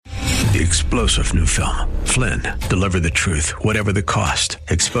The explosive new film, Flynn, deliver the truth, whatever the cost,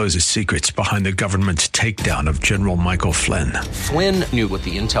 exposes secrets behind the government's takedown of General Michael Flynn. Flynn knew what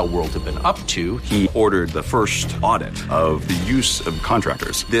the intel world had been up to. He ordered the first audit of the use of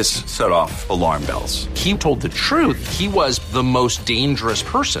contractors. This set off alarm bells. He told the truth. He was the most dangerous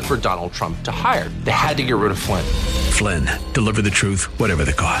person for Donald Trump to hire. They had to get rid of Flynn. Flynn, deliver the truth, whatever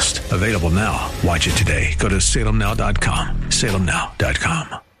the cost. Available now. Watch it today. Go to salemnow.com.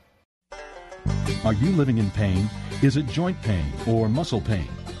 salemnow.com. Are you living in pain? Is it joint pain or muscle pain?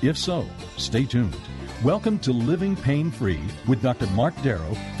 If so, stay tuned. Welcome to Living Pain Free with Dr. Mark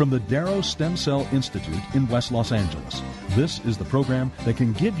Darrow from the Darrow Stem Cell Institute in West Los Angeles. This is the program that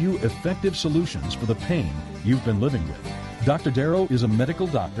can give you effective solutions for the pain you've been living with. Dr. Darrow is a medical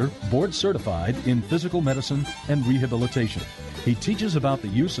doctor, board certified in physical medicine and rehabilitation. He teaches about the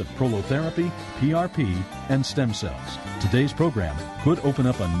use of prolotherapy, PRP, and stem cells. Today's program could open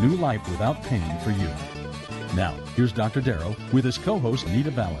up a new life without pain for you. Now, here's Dr. Darrow with his co-host, Nita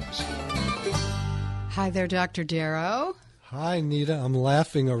Valens. Hi there, Dr. Darrow. Hi, Nita. I'm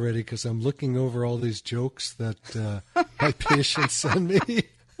laughing already because I'm looking over all these jokes that my patients send me,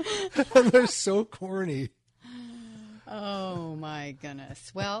 and they're so corny. Oh, my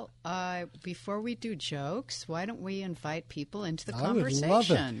goodness. Well, before we do jokes, why don't we invite people into the conversation? I would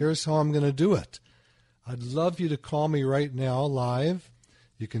love it. Here's how I'm going to do it. I'd love you to call me right now live.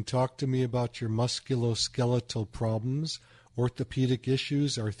 You can talk to me about your musculoskeletal problems, orthopedic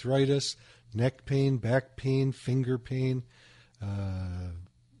issues, arthritis, neck pain, back pain, finger pain,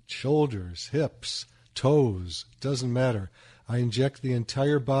 shoulders, hips, toes. Doesn't matter. I inject the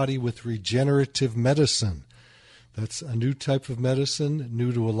entire body with regenerative medicine. That's a new type of medicine,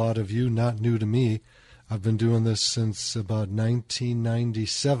 new to a lot of you, not new to me. I've been doing this since about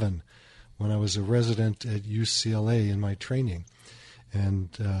 1997 when I was a resident at UCLA in my training. And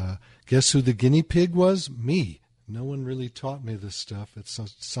guess who the guinea pig was? Me. No one really taught me this stuff. It's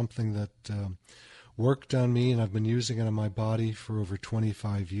something that worked on me, and I've been using it on my body for over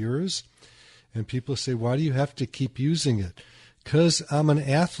 25 years. And people say, why do you have to keep using it? Because I'm an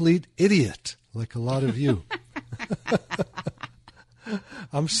athlete idiot, like a lot of you.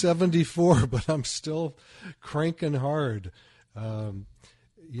 I'm 74, but I'm still cranking hard.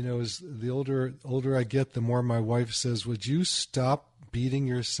 As the older I get, the more my wife says, would you stop beating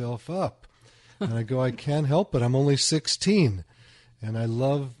yourself up? And I go, I can't help it. I'm only 16. And I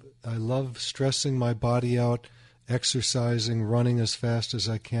love stressing my body out, exercising, running as fast as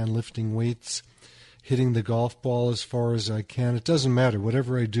I can, lifting weights, hitting the golf ball as far as I can. It doesn't matter.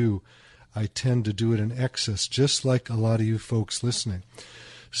 Whatever I do, I tend to do it in excess, just like a lot of you folks listening.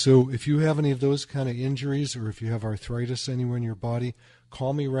 So if you have any of those kind of injuries, or if you have arthritis anywhere in your body,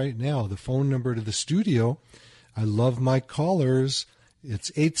 call me right now. The phone number to the studio, I love my callers.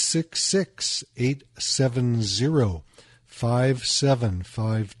 It's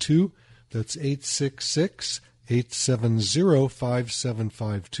 866-870-5752. That's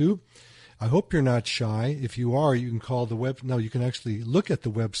 866-870-5752. I hope you're not shy. If you are, you can call the you can actually look at the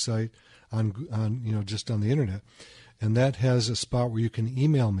website on just on the internet, and that has a spot where you can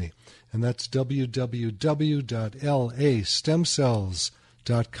email me, and that's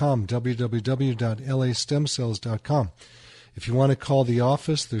www.lastemcells.com, www.lastemcells.com. If you want to call the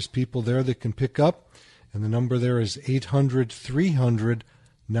office, there's people there that can pick up, and the number there is 800-300-9300,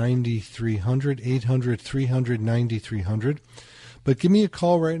 800-300-9300. But give me a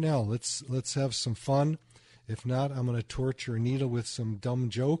call right now. Let's have some fun. If not, I'm going to torture Anita with some dumb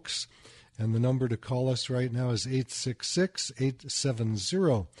jokes. And the number to call us right now is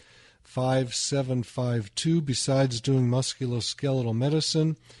 866-870-5752. Besides doing musculoskeletal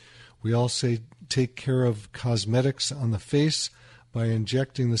medicine, we also take care of cosmetics on the face by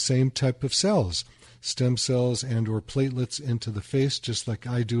injecting the same type of cells, stem cells and or platelets into the face, just like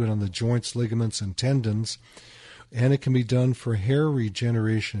I do it on the joints, ligaments, and tendons. And it can be done for hair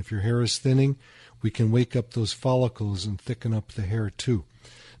regeneration. If your hair is thinning, we can wake up those follicles and thicken up the hair too.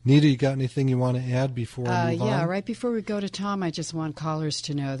 Nita, you got anything you want to add before we move on? Yeah, right before we go to Tom, I just want callers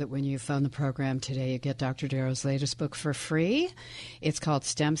to know that when you phone the program today, you get Dr. Darrow's latest book for free. It's called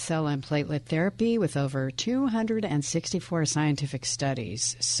Stem Cell and Platelet Therapy, with over 264 scientific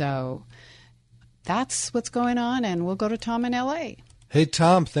studies. So that's what's going on, and we'll go to Tom in L.A. Hey,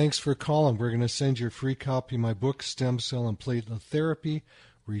 Tom, thanks for calling. We're going to send you a free copy of my book, Stem Cell and Platelet Therapy,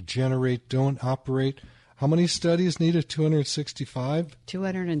 Regenerate, Don't Operate. How many studies, Nita? 265?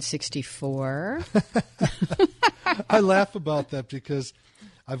 264. I laugh about that because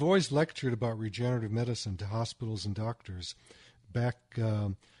I've always lectured about regenerative medicine to hospitals and doctors back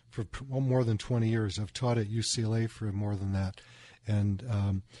for more than 20 years. I've taught at UCLA for more than that.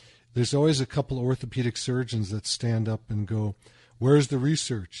 And there's always a couple orthopedic surgeons that stand up and go, where's the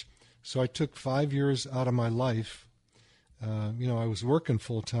research? So I took 5 years out of my life. I was working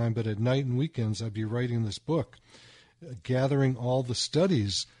full time, but at night and weekends I'd be writing this book, gathering all the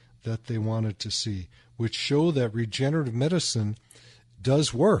studies that they wanted to see, which show that regenerative medicine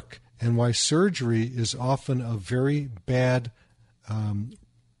does work, and why surgery is often a very bad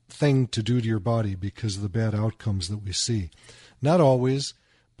thing to do to your body because of the bad outcomes that we see. Not always,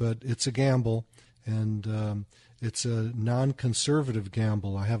 but it's a gamble, and it's a non-conservative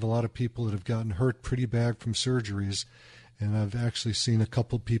gamble. I have a lot of people that have gotten hurt pretty bad from surgeries, and I've actually seen a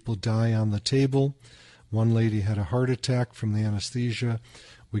couple people die on the table. One lady had a heart attack from the anesthesia.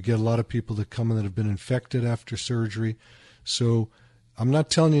 We get a lot of people that come in that have been infected after surgery. So I'm not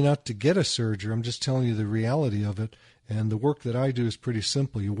telling you not to get a surgery. I'm just telling you the reality of it. And the work that I do is pretty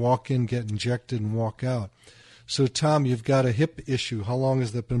simple. You walk in, get injected, and walk out. So, Tom, you've got a hip issue. How long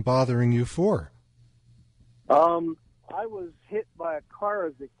has that been bothering you for? I was hit by a car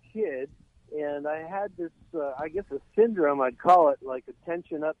as a kid, and I had this, I guess a syndrome, I'd call it, like a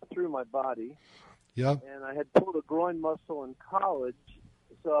tension up through my body. Yep. And I had pulled a groin muscle in college.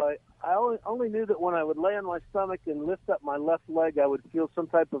 So I only knew that when I would lay on my stomach and lift up my left leg, I would feel some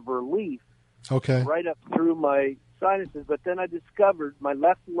type of relief right up through my sinuses. But then I discovered my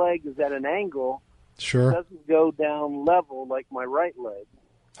left leg is at an angle. Sure. It doesn't go down level like my right leg.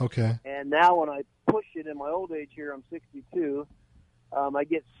 Okay. And now when I push it in my old age here, I'm 62, I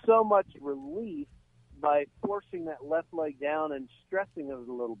get so much relief by forcing that left leg down and stressing it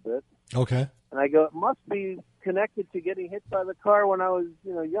a little bit. Okay. And I go, it must be connected to getting hit by the car when I was,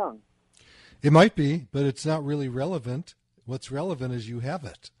 young. It might be, but it's not really relevant. What's relevant is you have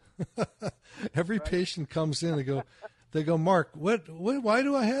it. Every patient comes in, they go, Mark, why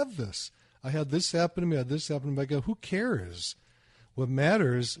do I have this? I had this happen to me, I had this happen to me. I go, who cares? What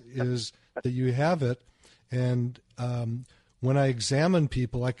matters is that you have it. And when I examine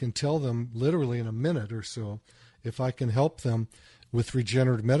people, I can tell them literally in a minute or so if I can help them with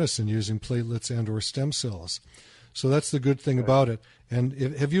regenerative medicine using platelets and or stem cells. So that's the good thing about it. And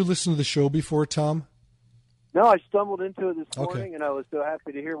have you listened to the show before, Tom? No, I stumbled into it this morning, and I was so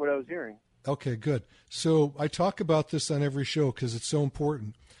happy to hear what I was hearing. Okay, good. So I talk about this on every show because it's so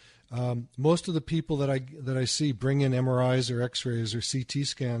important. Most of the people that I see bring in MRIs or X-rays or CT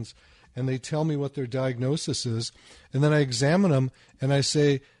scans, and they tell me what their diagnosis is, and then I examine them, and I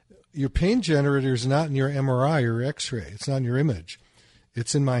say, your pain generator is not in your MRI or X-ray. It's not in your image.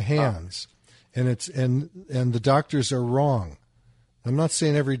 It's in my hands, and the doctors are wrong. I'm not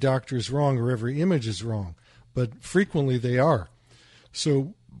saying every doctor is wrong or every image is wrong, but frequently they are.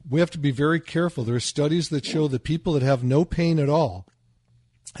 So we have to be very careful. There are studies that show that people that have no pain at all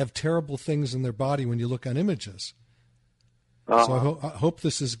have terrible things in their body when you look on images. So I hope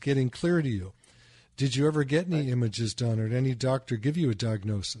this is getting clear to you. Did you ever get any images done, or did any doctor give you a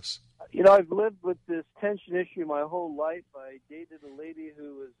diagnosis? I've lived with this tension issue my whole life. I dated a lady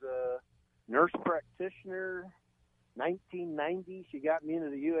who was a nurse practitioner. 1990, she got me into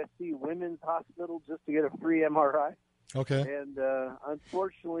the USC Women's Hospital just to get a free MRI. Okay. And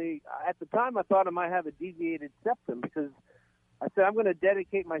unfortunately, at the time, I thought I might have a deviated septum because I said I'm going to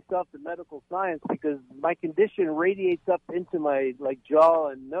dedicate myself to medical science because my condition radiates up into my jaw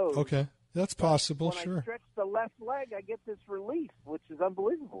and nose. Okay, that's possible. When sure. I stretch the left leg, I get this relief, which is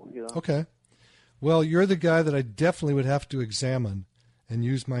unbelievable. Okay. Well, you're the guy that I definitely would have to examine and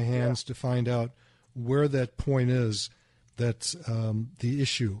use my hands to find out where that point is that's the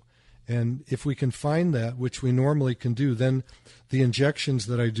issue. And if we can find that, which we normally can do, then the injections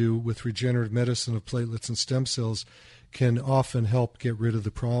that I do with regenerative medicine of platelets and stem cells can often help get rid of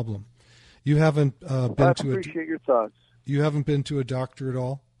the problem. You haven't been to appreciate your thoughts. You haven't been to a doctor at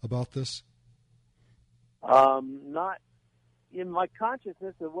all about this? Not in my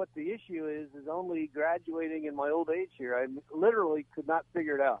consciousness of what the issue is only graduating in my old age here. I literally could not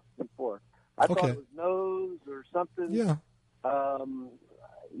figure it out before. I thought it was nose or something. Yeah.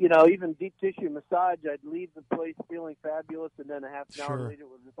 Even deep tissue massage, I'd leave the place feeling fabulous, and then a half an hour later it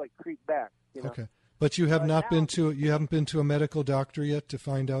was just creep back. Okay. But you have not been to you haven't been to a medical doctor yet to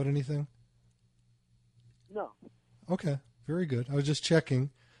find out anything? No. Okay. Very good. I was just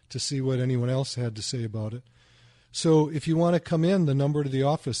checking to see what anyone else had to say about it. So if you want to come in, the number to the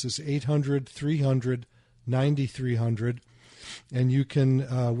office is 800-300-9300. And you can,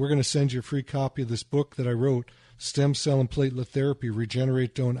 we're going to send you a free copy of this book that I wrote, Stem Cell and Platelet Therapy,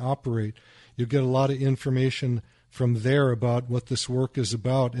 Regenerate, Don't Operate. You'll get a lot of information from there about what this work is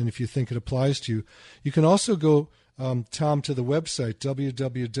about, and if you think it applies to you. You can also go, Tom, to the website,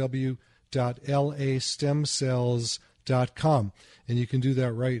 www.lastemcells.com. drmarkdarrow.com, and you can do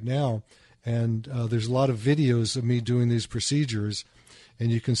that right now. And there's a lot of videos of me doing these procedures,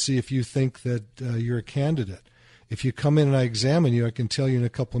 and you can see if you think that you're a candidate. If you come in and I examine you, I can tell you in a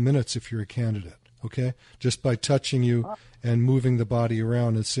couple of minutes if you're a candidate, okay? Just by touching you and moving the body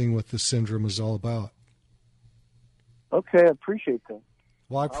around and seeing what the syndrome is all about. Okay, I appreciate that.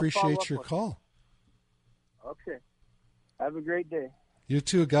 Well, I appreciate your call. Okay. Have a great day. You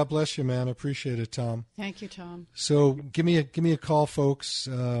too. God bless you, man. I appreciate it, Tom. Thank you, Tom. So give me a call, folks.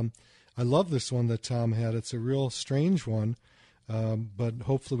 I love this one that Tom had. It's a real strange one, but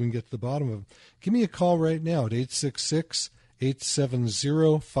hopefully we can get to the bottom of it. Give me a call right now at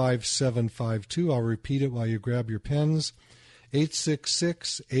 866-870-5752. I'll repeat it while you grab your pens.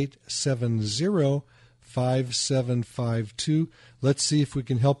 866-870-5752. Let's see if we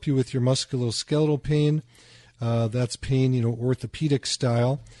can help you with your musculoskeletal pain. That's pain, orthopedic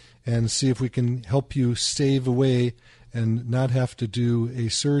style, and see if we can help you stave away and not have to do a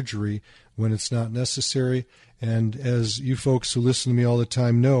surgery when it's not necessary. And as you folks who listen to me all the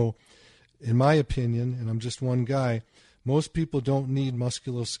time know, in my opinion, and I'm just one guy, most people don't need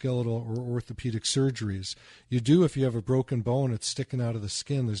musculoskeletal or orthopedic surgeries. You do if you have a broken bone, it's sticking out of the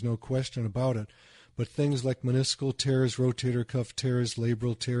skin, there's no question about it. But things like meniscal tears, rotator cuff tears,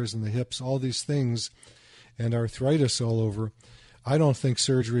 labral tears in the hips, all these things, and arthritis all over, I don't think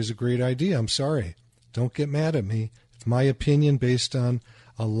surgery is a great idea. I'm sorry. Don't get mad at me. It's my opinion based on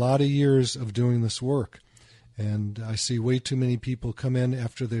a lot of years of doing this work. And I see way too many people come in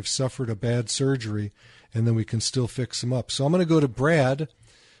after they've suffered a bad surgery, and then we can still fix them up. So I'm going to go to Brad.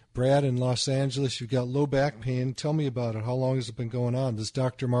 Brad in Los Angeles, you've got low back pain. Tell me about it. How long has it been going on? This is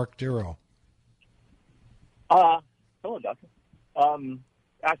Dr. Mark Darrow. Hello, doctor.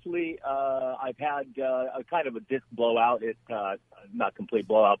 Actually, I've had a kind of a disc blowout. It not complete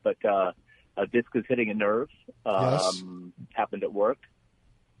blowout, but a disc is hitting a nerve. Yes. Happened at work.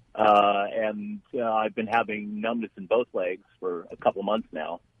 And I've been having numbness in both legs for a couple months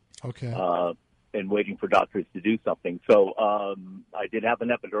now. Okay. And waiting for doctors to do something. So I did have an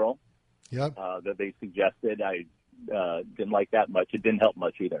epidural. Yep. That they suggested. I didn't like that much. It didn't help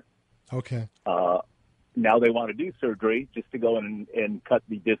much either. Okay. Now they want to do surgery just to go in and cut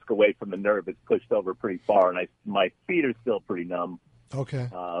the disc away from the nerve. It's pushed over pretty far, and my feet are still pretty numb. Okay.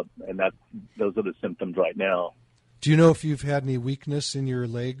 And those are the symptoms right now. Do you know if you've had any weakness in your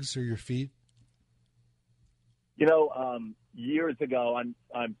legs or your feet? Years ago,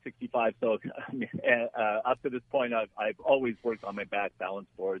 I'm 65, so up to this point, I've always worked on my back, balance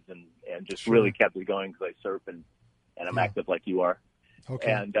boards, and just really kept it going because I surf and I'm active like you are.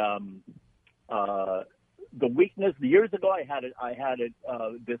 Okay. And the weakness, years ago, I had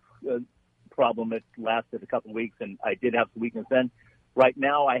this problem. It lasted a couple of weeks, and I did have some weakness then. Right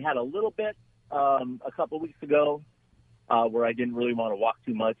now, I had a little bit a couple of weeks ago where I didn't really want to walk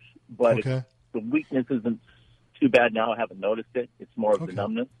too much, but the weakness isn't too bad now. I haven't noticed it. It's more of the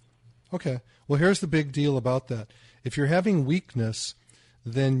numbness. Okay. Well, here's the big deal about that. If you're having weakness,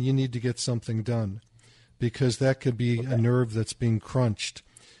 then you need to get something done because that could be a nerve that's being crunched.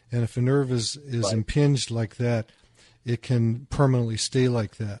 And if a nerve is impinged like that, it can permanently stay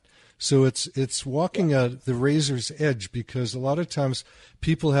like that. So it's walking the razor's edge because a lot of times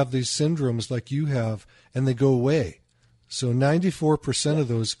people have these syndromes like you have, and they go away. So 94% of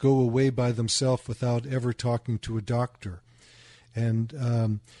those go away by themselves without ever talking to a doctor.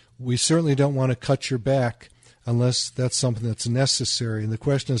 And we certainly don't want to cut your back unless that's something that's necessary. And the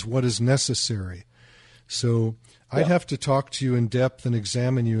question is, what is necessary? So I'd have to talk to you in depth and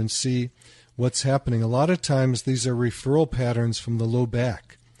examine you and see what's happening. A lot of times these are referral patterns from the low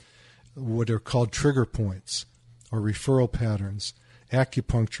back, what are called trigger points or referral patterns,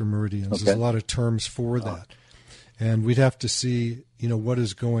 acupuncture meridians. Okay. There's a lot of terms for that. And we'd have to see, what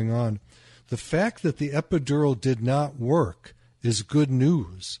is going on. The fact that the epidural did not work is good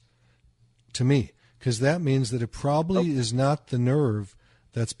news to me, because that means that it probably is not the nerve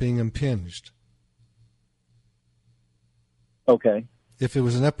that's being impinged. Okay. If it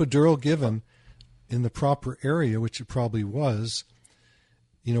was an epidural given in the proper area, which it probably was,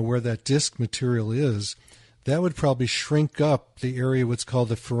 where that disc material is, that would probably shrink up the area what's called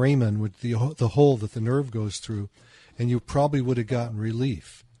the foramen, with the hole that the nerve goes through, and you probably would have gotten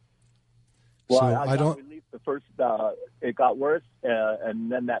relief. Well, so I got relief the first, it got worse,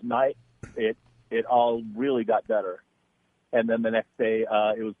 and then that night it all really got better. And then the next day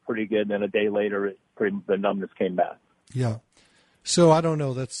it was pretty good, and then a day later the numbness came back. Yeah. So I don't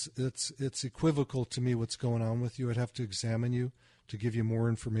know. It's equivocal to me what's going on with you. I'd have to examine you to give you more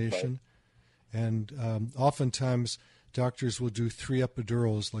information. Right. And oftentimes doctors will do 3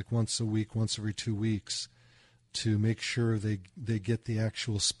 epidurals, like once a week, once every 2 weeks. to make sure they get the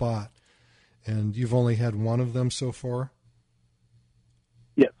actual spot. And you've only had one of them so far?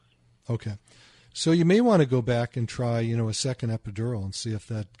 Yes. Okay. So you may want to go back and try, a second epidural and see if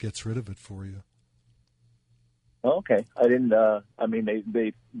that gets rid of it for you. Okay. I didn't,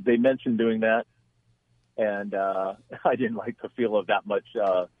 they mentioned doing that, and I didn't like the feel of that much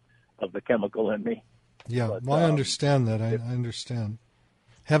of the chemical in me. Yeah, but, well, I understand that. I understand.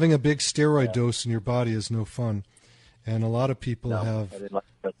 Having a big steroid dose in your body is no fun. And a lot of people have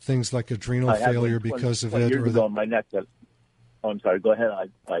things like adrenal failure because of it. Years ago on my neck. I'm sorry. Go ahead.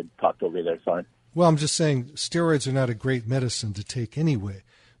 I talked over you there. Sorry. Well, I'm just saying steroids are not a great medicine to take anyway.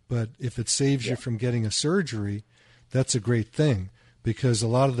 But if it saves you from getting a surgery, that's a great thing, because a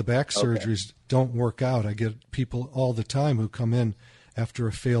lot of the back surgeries don't work out. I get people all the time who come in after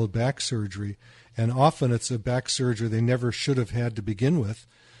a failed back surgery, and often it's a back surgery they never should have had to begin with,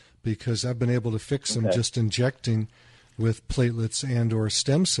 because I've been able to fix them just injecting with platelets and or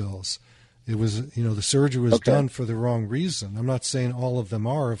stem cells. It was, the surgery was done for the wrong reason. I'm not saying all of them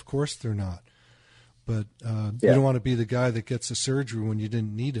are. Of course they're not. But you don't want to be the guy that gets a surgery when you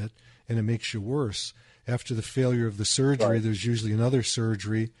didn't need it, and it makes you worse. After the failure of the surgery, there's usually another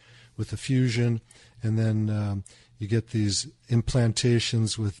surgery with a fusion, and then you get these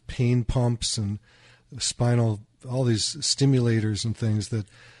implantations with pain pumps and spinal, all these stimulators and things that,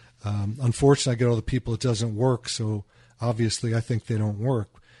 unfortunately, I get all the people it doesn't work, so obviously I think they don't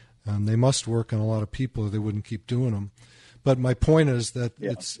work. They must work on a lot of people or they wouldn't keep doing them. But my point is that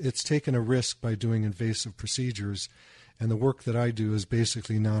it's taken a risk by doing invasive procedures, and the work that I do is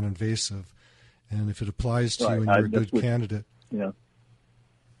basically non-invasive. And if it applies to you and you're a good candidate. Yeah.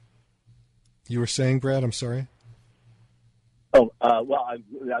 You were saying, Brad? I'm sorry. Oh,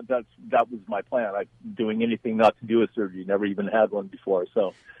 that was my plan. I'm doing anything not to do a surgery. Never even had one before.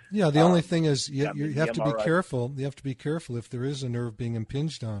 So. Yeah, the only thing is you have to be careful. You have to be careful if there is a nerve being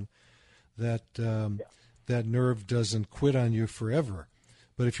impinged on, that that nerve doesn't quit on you forever.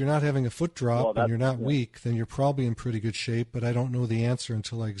 But if you're not having a foot drop and you're not weak, then you're probably in pretty good shape. But I don't know the answer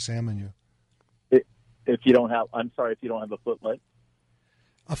until I examine you. If you don't have a foot what?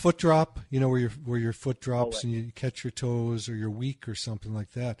 A foot drop, where your foot drops and you catch your toes, or you're weak or something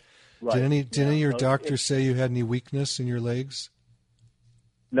like that. Right. Did any of your doctors say you had any weakness in your legs?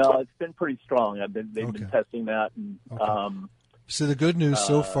 No, it's been pretty strong. They've been testing that. And, so the good news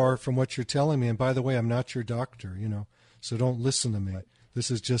so far from what you're telling me, and by the way, I'm not your doctor, so don't listen to me. Right. This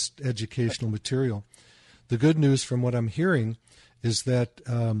is just educational material. The good news from what I'm hearing is that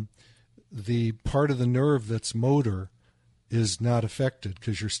the part of the nerve that's motor is not affected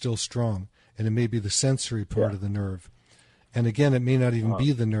because you're still strong, and it may be the sensory part of the nerve. And again, it may not even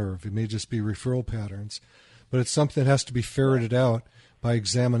be the nerve. It may just be referral patterns. But it's something that has to be ferreted out by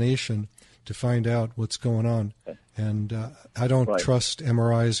examination to find out what's going on. And I don't trust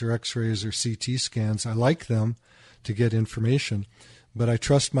MRIs or X-rays or CT scans. I like them to get information, but I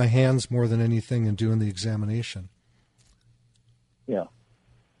trust my hands more than anything in doing the examination. Yeah.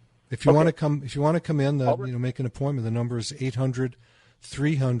 If you want to come, make an appointment. The number is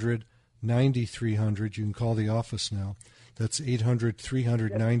 800-300-9300. You can call the office now. That's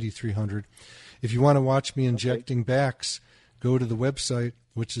 800-300-9300. If you want to watch me injecting backs, go to the website,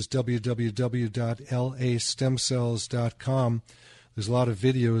 which is www.lastemcells.com. There's a lot of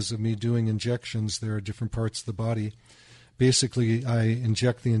videos of me doing injections. There are different parts of the body. Basically, I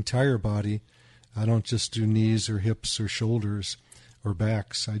inject the entire body. I don't just do knees or hips or shoulders or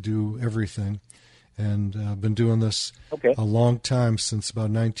backs. I do everything. And I've been doing this a long time, since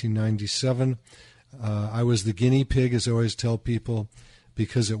about 1997. I was the guinea pig, as I always tell people,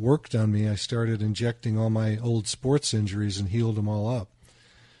 because it worked on me. I started injecting all my old sports injuries and healed them all up.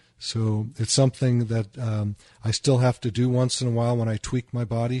 So it's something that I still have to do once in a while when I tweak my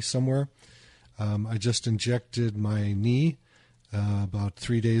body somewhere. I just injected my knee about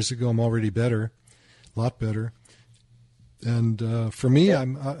 3 days ago. I'm already better, a lot better. And for me,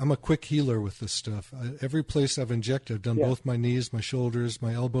 I'm a quick healer with this stuff. Every place I've injected, I've done both my knees, my shoulders,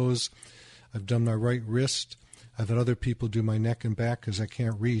 my elbows. I've done my right wrist. I've had other people do my neck and back because I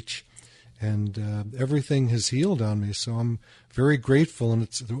can't reach. And everything has healed on me. So I'm very grateful. And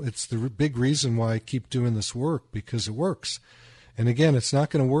it's the big reason why I keep doing this work, because it works. And again, it's not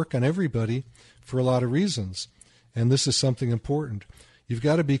going to work on everybody for a lot of reasons. And this is something important. You've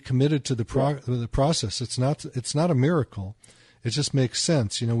got to be committed to the process. It's not a miracle. It just makes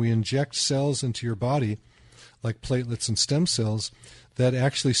sense. We inject cells into your body, like platelets and stem cells, that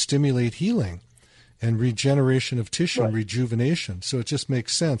actually stimulate healing and regeneration of tissue and rejuvenation. So it just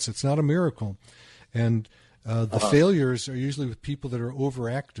makes sense. It's not a miracle. And the failures are usually with people that are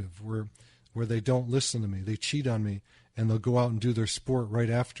overactive, where where they don't listen to me. They cheat on me, and they'll go out and do their sport right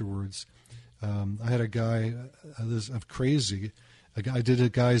afterwards. I had a guy, I did a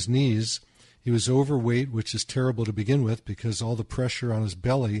guy's knees. He was overweight, which is terrible to begin with because all the pressure on his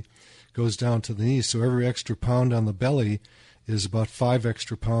belly goes down to the knees. So every extra pound on the belly is about 5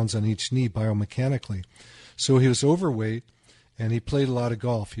 extra pounds on each knee biomechanically. So he was overweight, and he played a lot of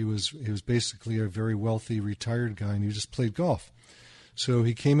golf. He was basically a very wealthy retired guy, and he just played golf. So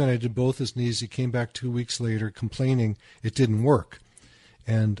he came in, I did both his knees. He came back 2 weeks later complaining it didn't work.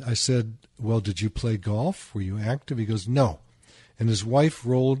 And I said, well, did you play golf? Were you active? He goes, no. And his wife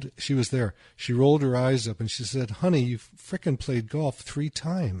she was there. She rolled her eyes up and she said, honey, you frickin' played golf 3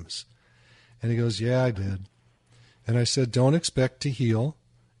 times. And he goes, yeah, I did. And I said, don't expect to heal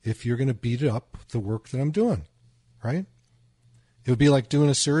if you're going to beat up the work that I'm doing, right? It would be like doing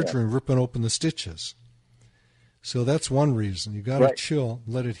a surgery and ripping open the stitches. So that's one reason. You got to chill,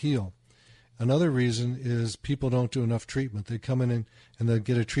 let it heal. Another reason is people don't do enough treatment. They come in and they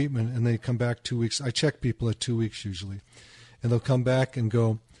get a treatment and they come back 2 weeks. I check people at 2 weeks usually. And they'll come back and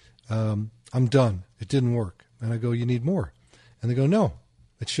go, I'm done. It didn't work. And I go, you need more. And they go, no,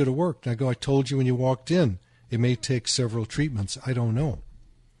 it should have worked. And I go, I told you when you walked in, it may take several treatments. I don't know.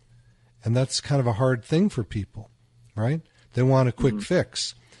 And that's kind of a hard thing for people, right? They want a quick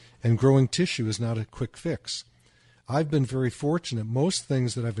fix. And growing tissue is not a quick fix. I've been very fortunate. Most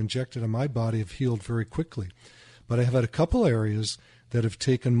things that I've injected in my body have healed very quickly. But I have had a couple areas that have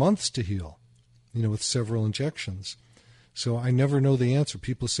taken months to heal, with several injections. So I never know the answer.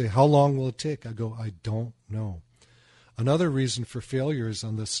 People say, how long will it take? I go, I don't know. Another reason for failures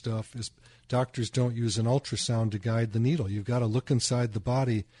on this stuff is doctors don't use an ultrasound to guide the needle. You've got to look inside the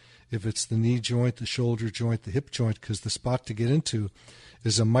body if it's the knee joint, the shoulder joint, the hip joint, because the spot to get into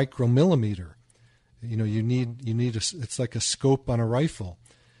is a micromillimeter. You need it's like a scope on a rifle.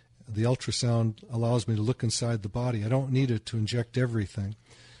 The ultrasound allows me to look inside the body. I don't need it to inject everything,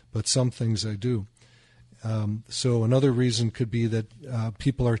 but some things I do. So another reason could be that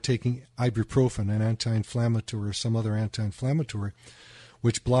people are taking ibuprofen, an anti-inflammatory or some other anti-inflammatory,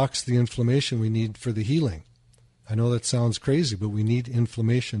 which blocks the inflammation we need for the healing. I know that sounds crazy, but we need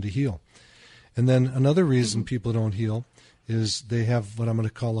inflammation to heal. And then another reason people don't heal is they have what I'm going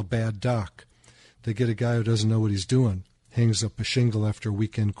to call a bad doc. They get a guy who doesn't know what he's doing, hangs up a shingle after a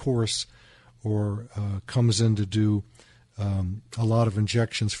weekend course, or comes in to do a lot of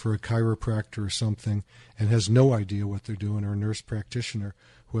injections for a chiropractor or something and has no idea what they're doing, or a nurse practitioner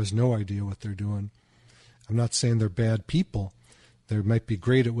who has no idea what they're doing. I'm not saying they're bad people. They might be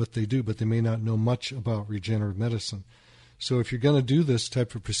great at what they do, but they may not know much about regenerative medicine. So if you're going to do this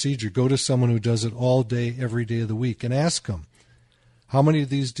type of procedure, go to someone who does it all day, every day of the week, and ask them, how many of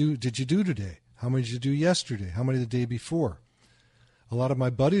these did you do today? How many did you do yesterday? How many the day before? A lot of my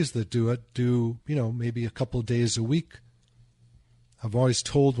buddies that do it do, maybe a couple of days a week. I've always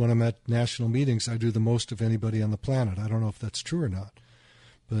told when I'm at national meetings, I do the most of anybody on the planet. I don't know if that's true or not.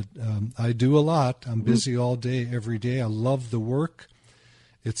 But I do a lot. I'm busy all day, every day. I love the work.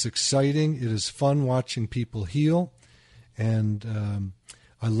 It's exciting. It is fun watching people heal. And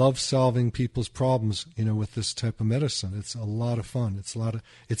I love solving people's problems, with this type of medicine. It's a lot of fun.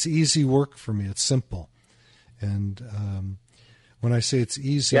 It's easy work for me. It's simple. And when I say it's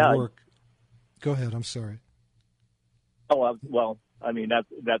easy work, go ahead. I'm sorry. Oh, well, I mean,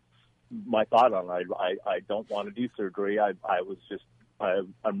 that's my thought on it. I don't want to do surgery.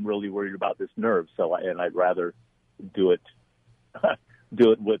 I'm really worried about this nerve. And I'd rather do it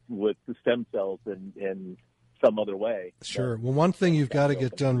with the stem cells in some other way. Sure. Well, one thing you've got to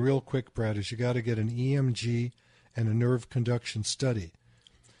get done real quick, Brad, is you got to get an EMG and a nerve conduction study.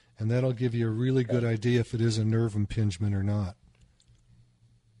 And that'll give you a really good idea if it is a nerve impingement or not.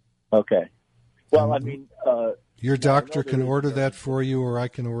 Okay. Well, I mean... your doctor can order that for you, or I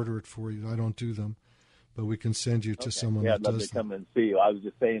can order it for you. I don't do them, but we can send you to someone that does them. Yeah, I'd love to come and see you. I was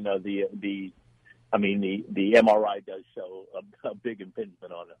just saying, the MRI does show a big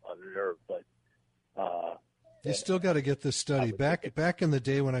impingement on the nerve, but... you still got to get this study. Back in the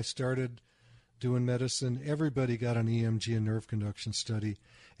day when I started doing medicine, everybody got an EMG and nerve conduction study,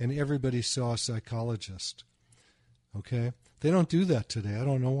 and everybody saw a psychologist. Okay? They don't do that today. I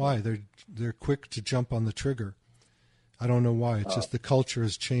don't know why. They're quick to jump on the trigger. I don't know why. It's just the culture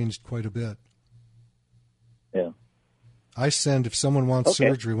has changed quite a bit. Yeah. I send, if someone wants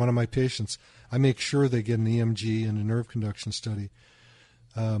surgery, one of my patients, I make sure they get an EMG and a nerve conduction study.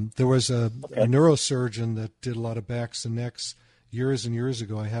 There was a neurosurgeon that did a lot of backs and necks years and years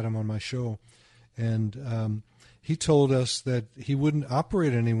ago. I had him on my show. And he told us that he wouldn't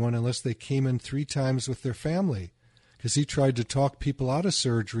operate anyone unless they came in 3 times with their family, because he tried to talk people out of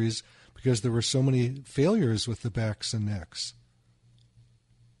surgeries because there were so many failures with the backs and necks.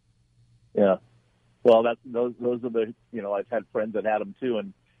 Yeah. Well, those are the, I've had friends that had them too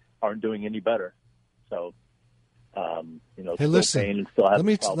and aren't doing any better. So, hey, listen, let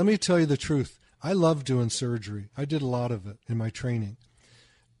me tell you the truth. I love doing surgery. I did a lot of it in my training.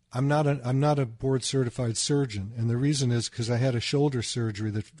 I'm not a board certified surgeon, and the reason is because I had a shoulder surgery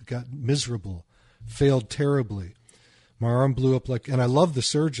that got miserable, failed terribly. My arm blew up and I love the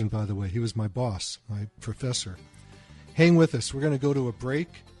surgeon, by the way. He was my boss, my professor. Hang with us. We're going to go to a break,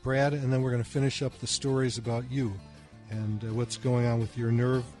 Brad, and then we're going to finish up the stories about you and what's going on with your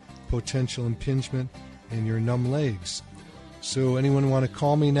nerve potential impingement and your numb legs. So anyone want to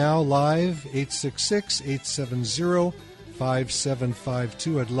call me now live,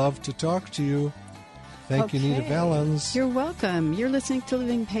 866-870-5752. I'd love to talk to you. Thank you, Nita Valens. You're welcome. You're listening to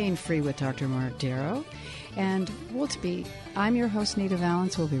Living Pain Free with Dr. Mark Darrow. And I'm your host, Nita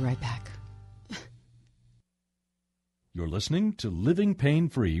Valens. We'll be right back. You're listening to Living Pain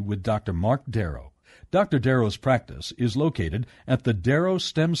Free with Dr. Mark Darrow. Dr. Darrow's practice is located at the Darrow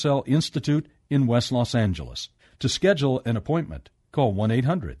Stem Cell Institute in West Los Angeles. To schedule an appointment, call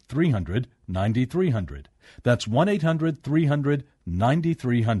 1-800-300-9300. That's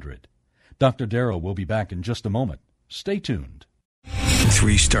 1-800-300-9300. Dr. Darrow will be back in just a moment. Stay tuned.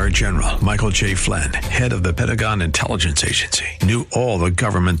 3-star General Michael J. Flynn, head of the Pentagon Intelligence Agency, knew all the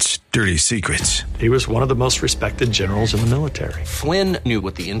government's dirty secrets. He was one of the most respected generals in the military. Flynn knew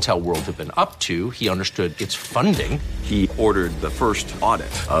what the intel world had been up to. He understood its funding. He ordered the first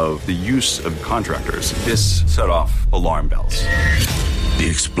audit of the use of contractors. This set off alarm bells. The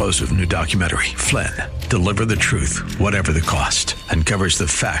explosive new documentary, Flynn, Deliver the Truth, Whatever the Cost, uncovers the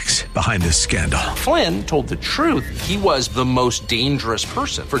facts behind this scandal. Flynn told the truth. He was the most dangerous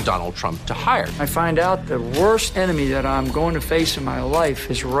person for Donald Trump to hire. I find out the worst enemy that I'm going to face in my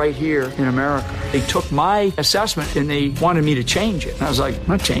life is right here in America. They took my assessment and they wanted me to change it. And I was like, I'm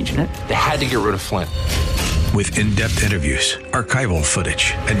not changing it. They had to get rid of Flynn. With in-depth interviews, archival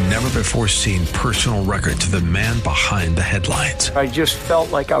footage, and never-before-seen personal records of the man behind the headlines. I just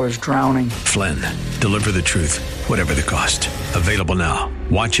felt like I was drowning. Flynn, Deliver the Truth, Whatever the Cost. Available now.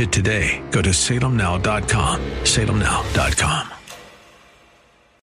 Watch it today. Go to salemnow.com. salemnow.com.